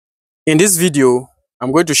In this video,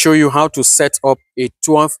 I'm going to show you how to set up a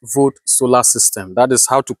 12-volt solar system. That is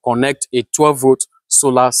how to connect a 12-volt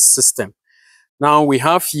solar system. Now we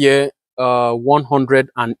have here a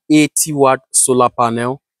 180-watt solar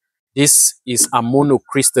panel. This is a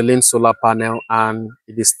monocrystalline solar panel and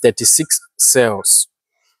it is 36 cells.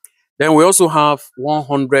 Then we also have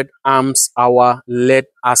 100 amps hour lead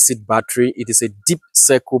acid battery. It is a deep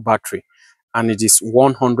cycle battery and it is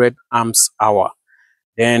 100 amps hour.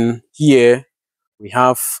 Then here we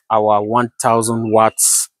have our 1000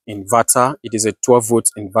 watts inverter. It is a 12-volt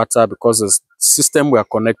inverter because the system we are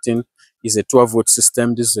connecting is a 12-volt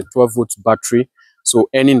system. This is a 12-volt battery. So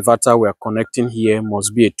any inverter we are connecting here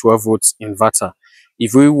must be a 12-volt inverter.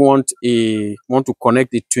 If we want to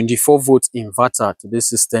connect a 24-volt inverter to this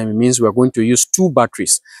system, it means we are going to use two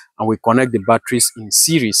batteries and we connect the batteries in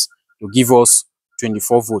series to give us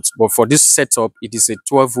 24 volts. But for this setup, it is a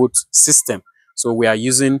 12-volt system. So we are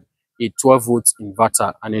using a 12-volt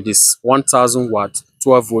inverter and it is 1000 watt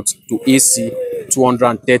 12 volts to AC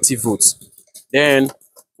 230 volts. Then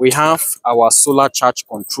we have our solar charge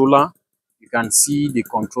controller. You can see the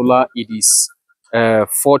controller. It is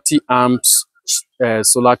 40 amps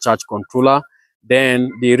solar charge controller. Then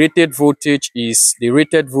the rated voltage is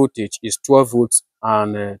 12 volts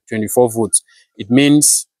and 24 volts. It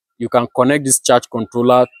means you can connect this charge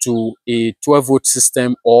controller to a 12-volt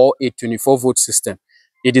system or a 24-volt system.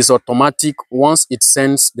 It is automatic. Once it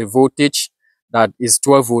sends the voltage that is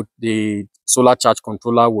 12 volt, the solar charge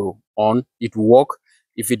controller will on. It will work.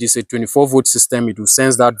 If it is a 24-volt system, it will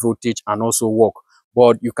sense that voltage and also work.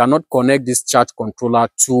 But you cannot connect this charge controller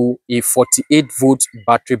to a 48-volt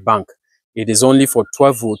battery bank. It is only for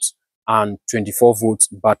 12 volts and 24-volt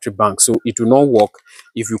battery bank. So it will not work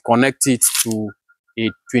if you connect it to a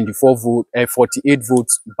 48-volt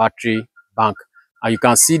battery bank. And you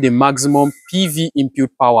can see the maximum PV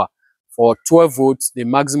input power. For 12 volts, the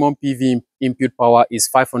maximum PV input power is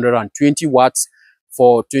 520 watts.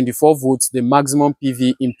 For 24 volts, the maximum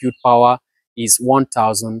PV input power is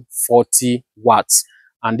 1040 watts.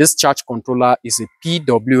 And this charge controller is a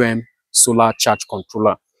PWM solar charge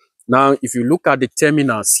controller. Now, if you look at the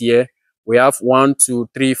terminals here, we have 6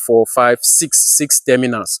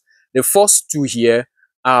 terminals. The first two here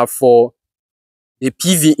are for the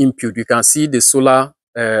PV input. You can see the solar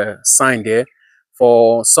sign there.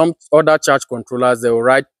 For some other charge controllers, they will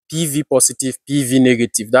write PV positive, PV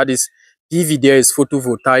negative. That is, PV there is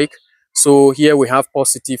photovoltaic. So here we have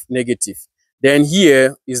positive, negative. Then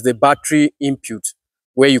here is the battery input,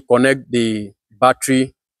 where you connect the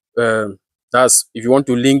battery. That's if you want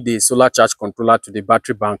to link the solar charge controller to the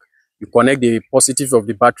battery bank, you connect the positive of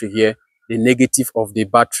the battery here, the negative of the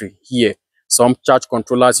battery here. Some charge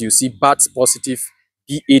controllers, you see BAT positive,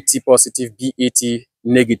 BAT positive, BAT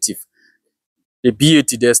negative. The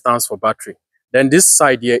BAT there stands for battery. Then this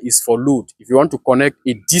side here is for load. If you want to connect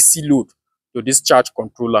a DC load to this charge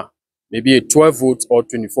controller, maybe a 12-volt or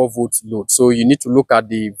 24-volt load. So you need to look at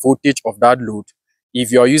the voltage of that load.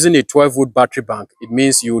 If you are using a 12-volt battery bank, it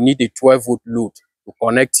means you need a 12-volt load to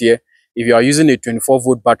connect here. If you are using a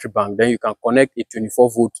 24-volt battery bank, then you can connect a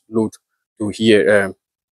 24-volt load to here,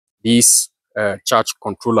 this charge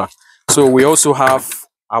controller. So we also have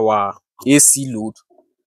our AC load.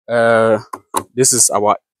 This is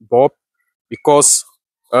our bulb, because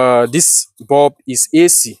this bulb is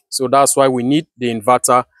AC. So that's why we need the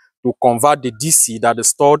inverter to convert the DC that is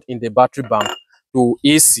stored in the battery bank to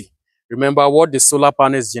AC. Remember, what the solar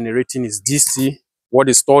panel is generating is DC. What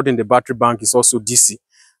is stored in the battery bank is also DC.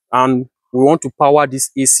 And we want to power this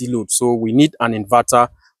AC load. So we need an inverter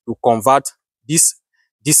to convert this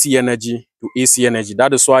DC energy to AC energy.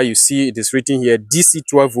 That is why you see it is written here DC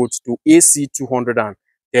 12 volts to AC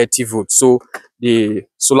 230 volts. So the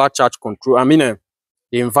solar charge control, the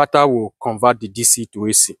inverter will convert the DC to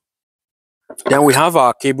AC. Then we have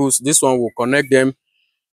our cables. This one will connect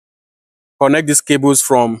these cables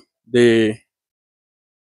from the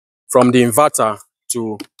inverter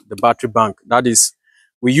to the battery bank. That is,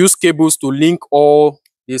 we use cables to link all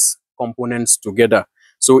these components together.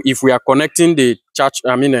 So if we are connecting the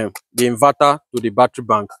inverter to the battery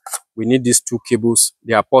bank, we need these two cables.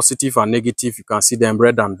 They are positive and negative. You can see them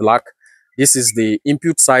red and black. This is the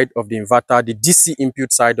input side of the inverter, the DC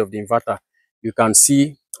input side of the inverter. You can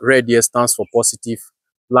see red here stands for positive,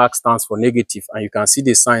 black stands for negative, and you can see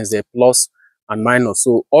the signs there, plus and minus.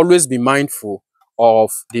 So always be mindful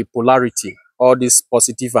of the polarity, all these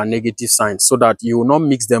positive and negative signs, so that you will not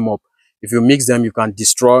mix them up. If you mix them, you can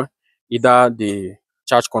destroy either the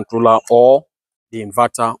charge controller or the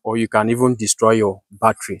inverter, or you can even destroy your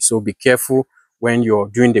battery. So be careful when you're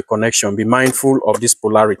doing the connection. Be mindful of this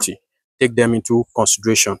polarity. Take them into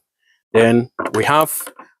consideration. Then we have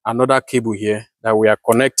another cable here that we are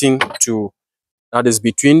connecting to, that is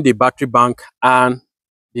between the battery bank and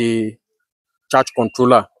the charge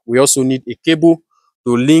controller. We also need a cable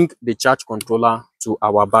to link the charge controller to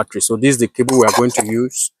our battery. So this is the cable we are going to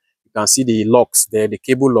use. You can see the locks there, the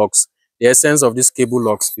cable locks. The essence of this cable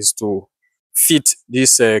locks is to fit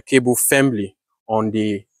this cable firmly on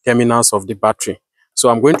the terminals of the battery. So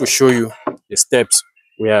I'm going to show you the steps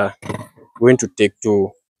we are going to take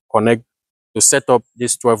to connect, to set up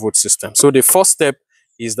this 12-volt system. So the first step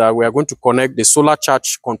is that we are going to connect the solar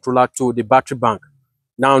charge controller to the battery bank.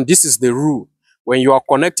 Now, this is the rule. When you are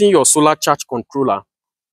connecting your solar charge controller,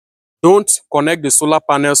 don't connect the solar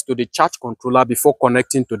panels to the charge controller before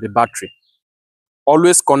connecting to the battery.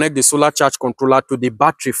 Always connect the solar charge controller to the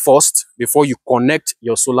battery first before you connect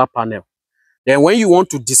your solar panel. Then when you want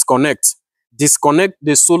to disconnect, disconnect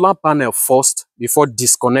the solar panel first before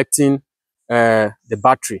disconnecting the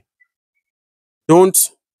battery. Don't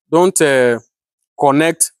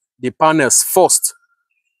connect the panels first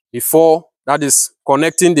before, that is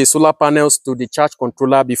connecting the solar panels to the charge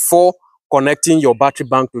controller before connecting your battery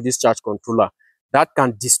bank to this charge controller. That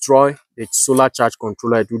can destroy the solar charge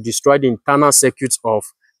controller. It will destroy the internal circuits of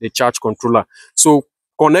the charge controller. So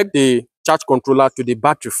connect the charge controller to the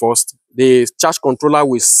battery first. The charge controller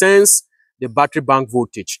will sense the battery bank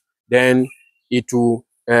voltage. Then it will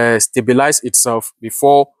stabilize itself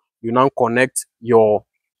before you now connect your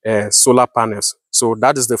solar panels. So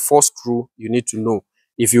that is the first rule you need to know.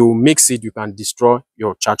 If you mix it, you can destroy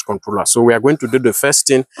your charge controller. So we are going to do the first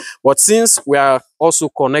thing. But since we are also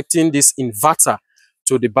connecting this inverter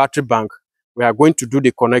to the battery bank, we are going to do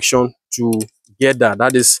the connection together.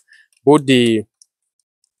 That is both the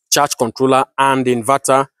charge controller and the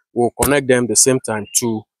inverter. We'll connect them the same time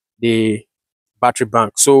to the battery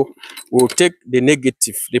bank. So we'll take the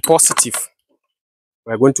negative, the positive.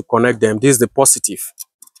 We're going to connect them. This is the positive.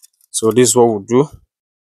 So this is what we'll do.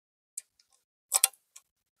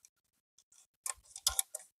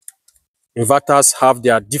 Inverters have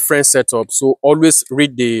their different setups, so always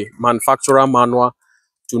read the manufacturer manual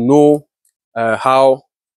to know how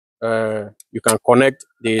you can connect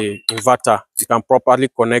the inverter. You can properly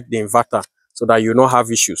connect the inverter so that you don't have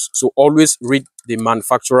issues. So always read the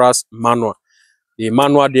manufacturer's manual. The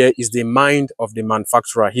manual there is the mind of the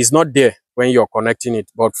manufacturer. He's not there when you're connecting it,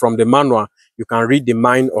 but from the manual, you can read the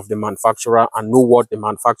mind of the manufacturer and know what the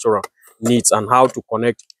manufacturer needs and how to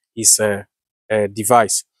connect his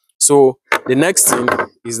device. So the next thing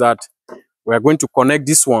is that we are going to connect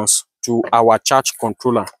these ones to our charge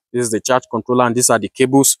controller. This is the charge controller and these are the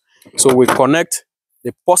cables. So we connect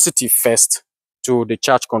the positive first to the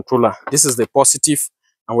charge controller. This is the positive,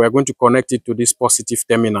 and we are going to connect it to this positive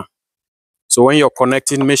terminal. So when you're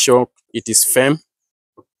connecting, make sure it is firm.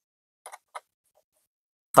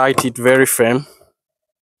 Tight it very firm.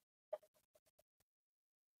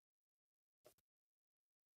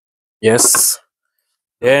 Yes.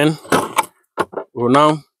 Then we'll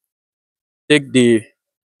now take the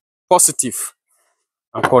positive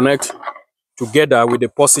and connect together with the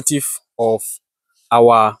positive of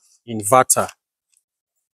our inverter.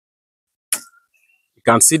 You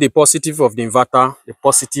can see the positive of the inverter, the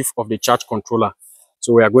positive of the charge controller.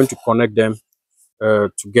 So we are going to connect them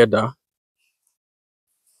together.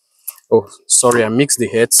 Oh, sorry, I mixed the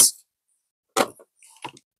heads.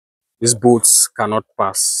 These bolts cannot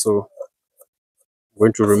pass, so I'm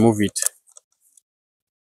going to remove it.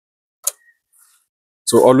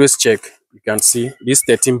 So always check. You can see these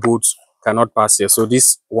 13 bolts cannot pass here. So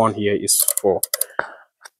this one here is for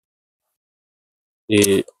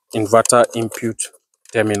the inverter input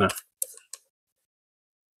terminal.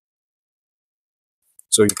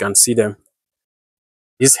 So you can see them.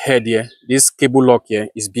 This head here, this cable lock here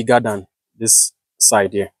is bigger than this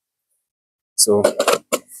side here. So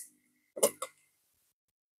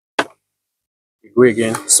we go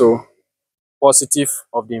again. So positive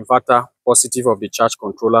of the inverter, positive of the charge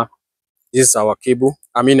controller. This is our cable.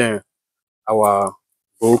 Our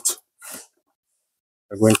bolt.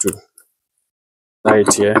 We're going to tie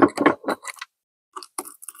it here.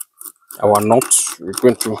 Our knot. We're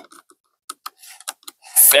going to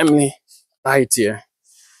firmly tie it here.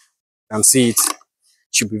 You can see it. It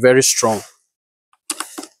should be very strong.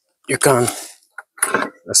 You can.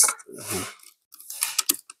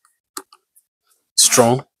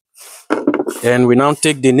 Strong. Then we now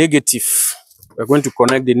take the negative. We're going to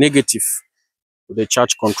connect the negative to the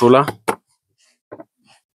charge controller.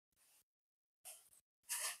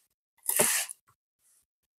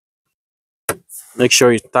 Make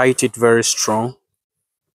sure you tight it very strong.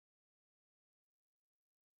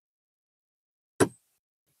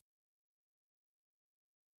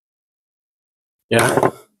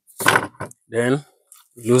 Yeah. Then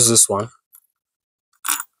use this one.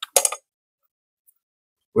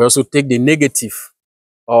 We also take the negative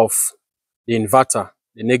of the inverter,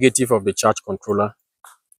 the negative of the charge controller.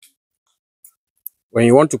 When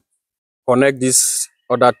you want to connect this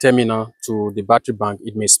other terminal to the battery bank,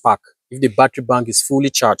 it may spark. If the battery bank is fully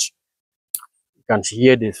charged, you can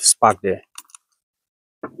hear the spark there.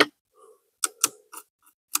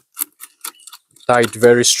 Tie it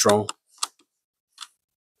very strong.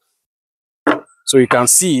 So you can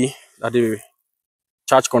see that the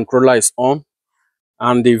charge controller is on,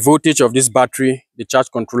 and the voltage of this battery, the charge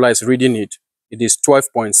controller is reading it. It is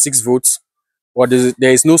 12.6 volts, but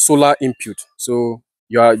there is no solar input. So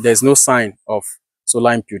there's no sign of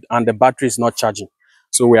solar input, and the battery is not charging.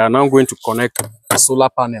 So we are now going to connect the solar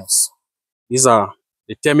panels. These are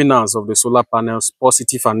the terminals of the solar panels,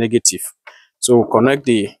 positive and negative. So we'll connect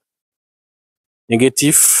the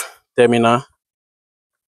negative terminal.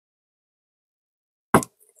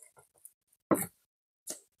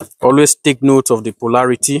 Always take note of the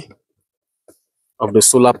polarity of the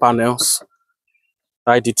solar panels.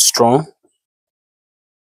 Tie it strong.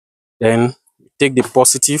 Then take the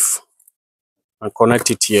positive and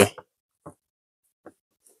connect it here.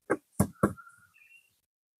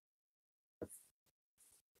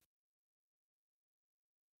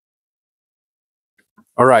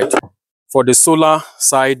 All right. For the solar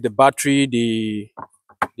side, the battery, the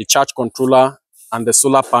charge controller, and the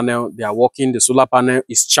solar panel, they are working. The solar panel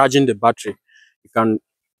is charging the battery. You can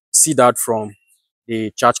see that from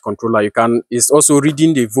the charge controller. It's also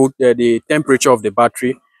reading the temperature of the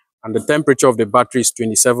battery, and the temperature of the battery is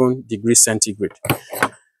 27 degrees centigrade.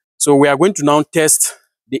 So we are going to now test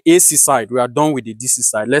the AC side. We are done with the DC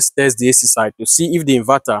side. Let's test the AC side to see if the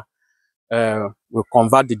inverter will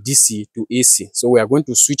convert the DC to AC. So we are going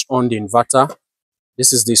to switch on the inverter.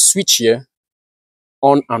 This is the switch here,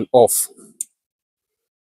 on and off.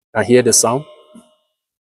 You can hear the sound.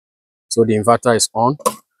 So the inverter is on.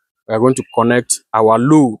 We are going to connect our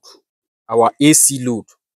load, our AC load,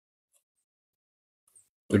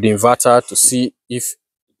 to the inverter to see if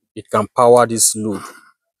it can power this load.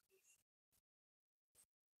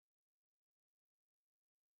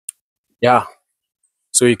 Yeah,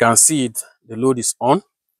 so you can see it, the load is on.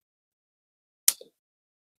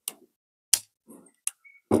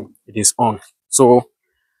 It is on. So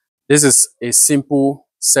this is a simple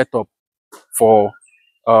setup for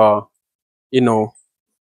you know,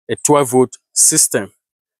 a 12-volt system.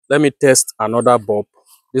 Let me test another bulb.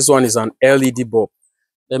 This one is an LED bulb.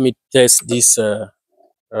 Let me test this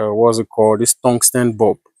what's it called, this tungsten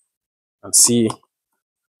bulb, and see. You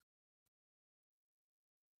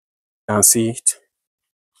can see it.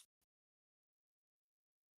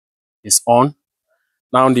 It's on.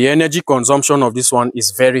 Now the energy consumption of this one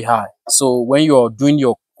is very high. So when you're doing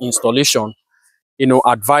your installation,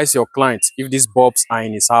 advise your client, if these bulbs are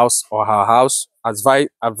in his house or her house,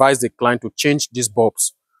 advise the client to change these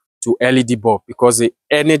bulbs to LED bulb, because the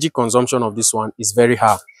energy consumption of this one is very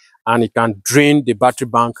high, and it can drain the battery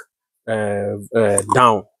bank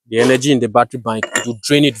down. The energy in the battery bank, it will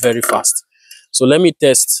drain it very fast. So let me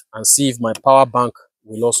test and see if my power bank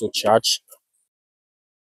will also charge.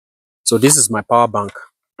 So this is my power bank.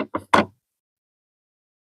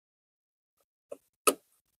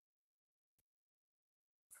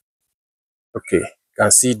 Okay, you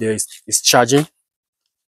can see it's charging.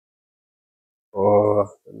 Oh,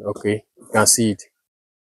 okay, you can see it.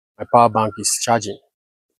 My power bank is charging.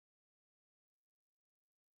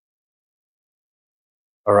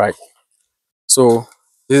 All right. So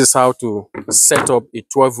this is how to set up a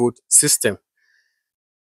 12-volt system.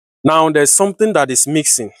 Now there's something that is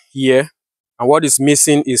missing here, and what is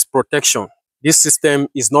missing is protection. This system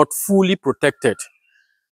is not fully protected.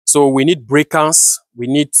 So we need breakers, we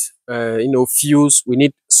need fuse, we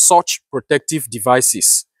need such protective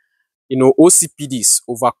devices, OCPDs,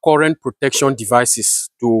 overcurrent protection devices,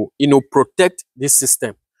 to protect this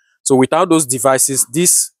system. So without those devices,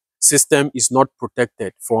 this system is not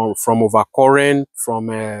protected from overcurrent, from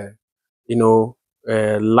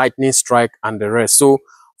lightning strike and the rest. So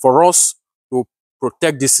for us to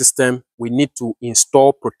protect this system, we need to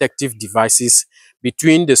install protective devices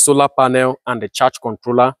between the solar panel and the charge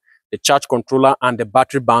controller and the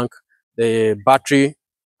battery bank, the battery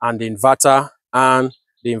and the inverter, and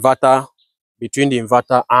the inverter, between the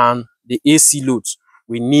inverter and the AC loads.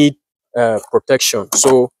 We need protection.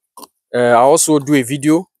 So I also do a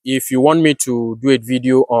video. If you want me to do a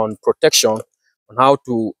video on protection, on how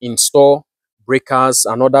to install breakers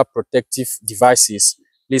and other protective devices,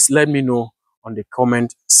 please let me know on the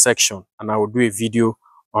comment section, and I will do a video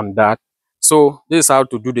on that. So So this is how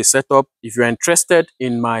to do the setup. If you're interested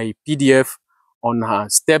in my PDF on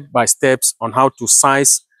step-by-steps on how to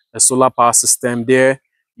size a solar power system, there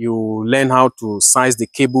you learn how to size the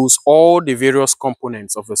cables, all the various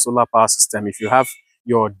components of a solar power system. If you have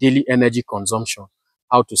your daily energy consumption,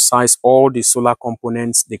 how to size all the solar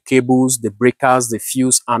components, the cables, the breakers, the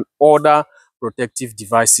fuse, and other protective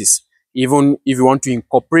devices. Even if you want to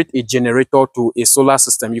incorporate a generator to a solar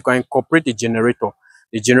system, you can incorporate a generator.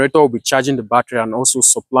 The generator will be charging the battery and also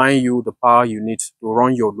supplying you the power you need to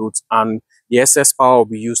run your loads, and the excess power will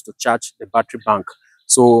be used to charge the battery bank.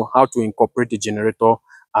 So how to incorporate the generator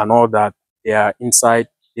and all that, they are inside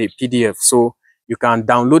the PDF. So you can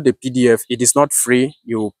download the PDF. It is not free.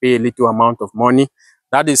 You pay a little amount of money.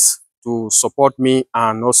 That is to support me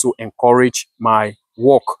and also encourage my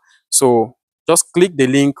work. So just click the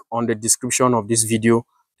link on the description of this video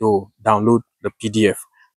to download the PDF.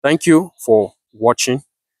 Thank you for watching.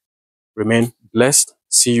 Remain blessed.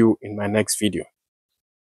 See you in my next video.